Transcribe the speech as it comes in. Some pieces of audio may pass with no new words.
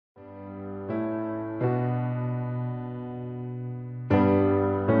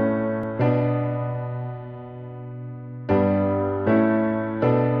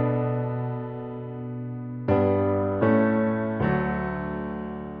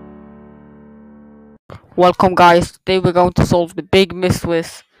Welcome, guys. Today we're going to solve the big mystery: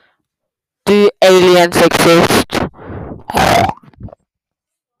 do aliens exist?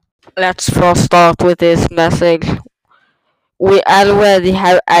 Let's first start with this message. We already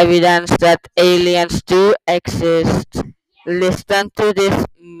have evidence that aliens do exist. Listen to this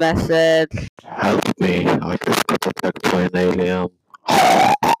message. Help me, I just got attacked by an alien.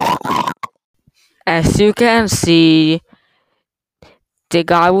 As you can see, the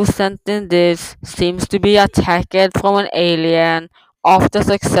guy who sent in this seems to be attacked from an alien after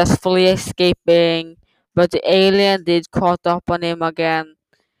successfully escaping, but the alien did caught up on him again.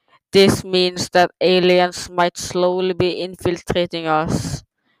 This means that aliens might slowly be infiltrating us.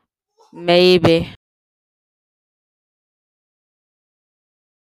 Maybe.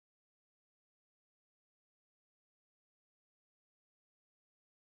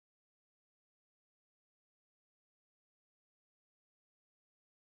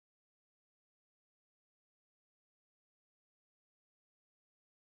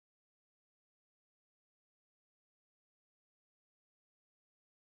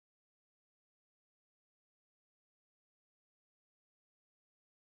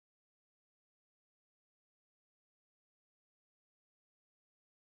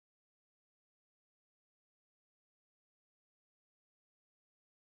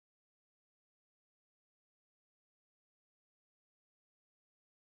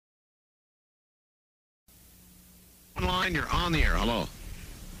 Online, you're on the air. Hello.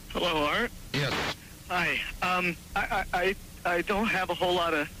 Hello, Art. Yes. Hi. I don't have a whole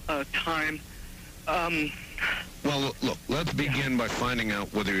lot of time. Well, look, let's begin by finding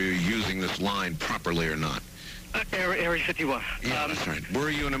out whether you're using this line properly or not. Area 51. Yeah, that's right.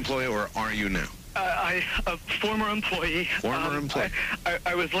 Were you an employee or are you now? A former employee. Former employee.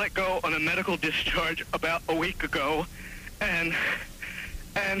 I was let go on a medical discharge about a week ago, and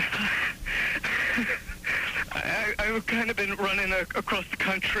I've kind of been running across the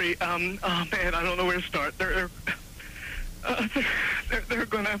country. Oh man, I don't know where to start. They're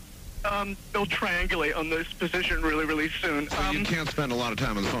gonna they'll triangulate on this position really soon. So you can't spend a lot of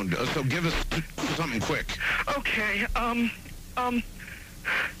time on the phone. So give us something quick. Okay.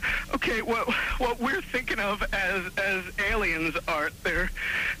 Okay. What we're thinking of as aliens, Art, they're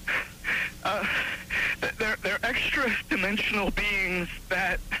extra-dimensional beings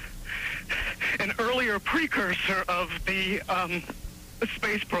that an earlier precursor of the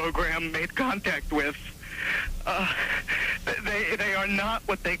space program made contact with. They are not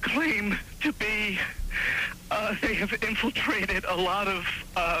what they claim to be. They have infiltrated a lot of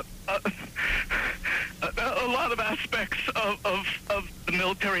aspects of the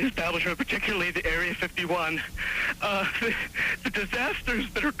military establishment, particularly the Area 51. The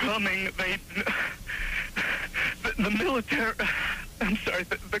disasters that are coming, the military, I'm sorry,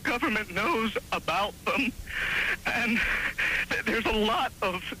 the government knows about them, and there's a lot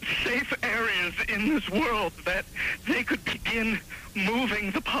of safe areas in this world that they could begin moving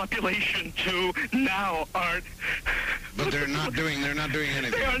the population to now, Art. But they're not doing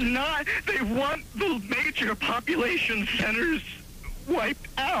anything. They are not. They want the major population centers wiped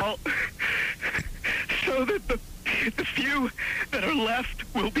out so that the few that are left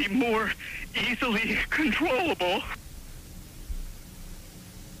will be more easily controllable.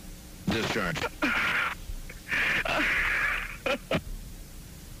 Discharge.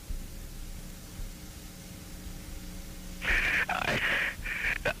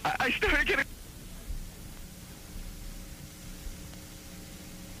 I started getting...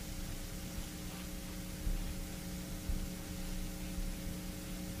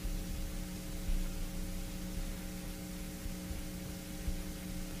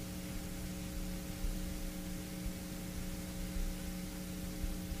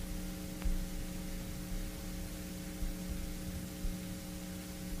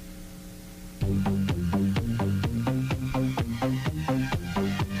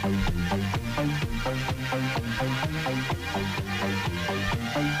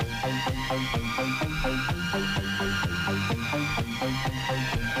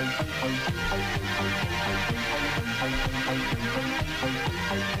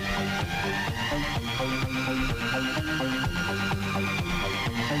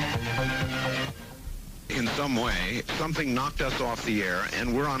 In some way, something knocked us off the air,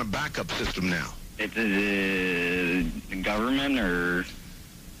 and we're on a backup system now. It's the government, or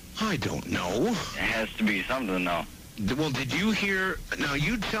I don't know. it has to be something, though. Well, did you hear? Now,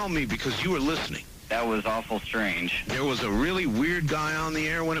 you tell me because you were listening. That was awful strange. There was a really weird guy on the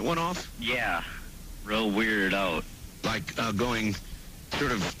air when it went off? Yeah, real weirded out. Like, going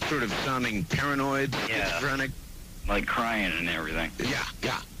sort of sounding paranoid, Yeah. schizophrenic. Like crying and everything.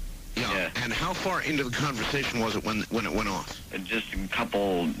 Yeah. Yeah. And how far into the conversation was it when it went off? Just a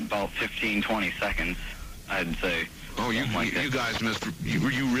couple, about 15, 20 seconds, I'd say. Oh, you Something like that. you guys missed,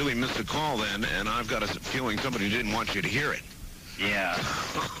 you really missed the call then, and I've got a feeling somebody didn't want you to hear it. Yeah.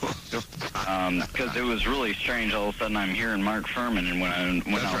 Because it was really strange. All of a sudden, I'm hearing Mark Furman, and when I That's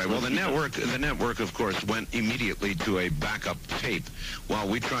was right. Well, the listening network, of course, went immediately to a backup tape while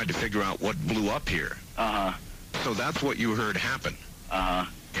we tried to figure out what blew up here. Uh-huh. So that's what you heard happen. Uh-huh.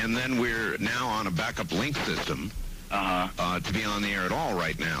 And then we're now on a backup link system to be on the air at all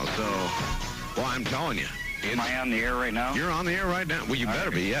right now. So, well, I'm telling you. Am I on the air right now? You're on the air right now. Well, you better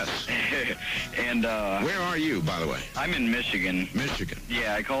be, yes. And Where are you, by the way? I'm in Michigan. Michigan.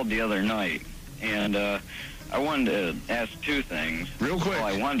 Yeah, I called the other night, and I wanted to ask two things. Real quick. Well,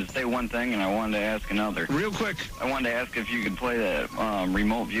 I wanted to say one thing, and I wanted to ask another. Real quick. I wanted to ask if you could play that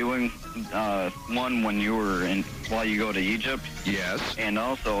remote viewing one when you were while you go to Egypt. Yes. And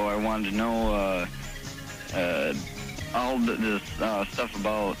also, I wanted to know all this stuff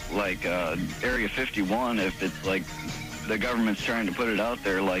about, like, Area 51, if it's, like, the government's trying to put it out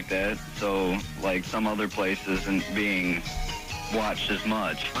there like that, so, like, some other places isn't being watched as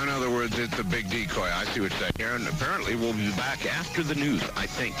much. In other words, it's a big decoy. I see what you're saying here, and apparently we'll be back after the news, I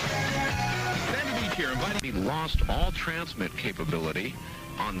think. Sandy Beach here, inviting. We lost all transmit capability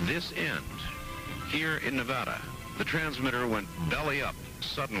on this end here in Nevada. The transmitter went belly up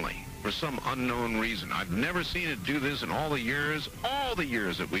suddenly for some unknown reason. I've never seen it do this in all the years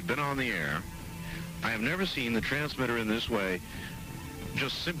that we've been on the air. I have never seen the transmitter in this way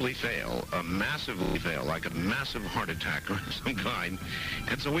just simply fail, massively fail, like a massive heart attack or some kind.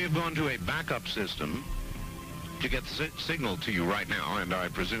 And so we have gone to a backup system to get the signal to you right now, and I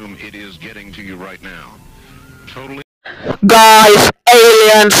presume it is getting to you right now. Totally. Guys,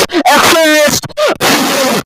 aliens exist!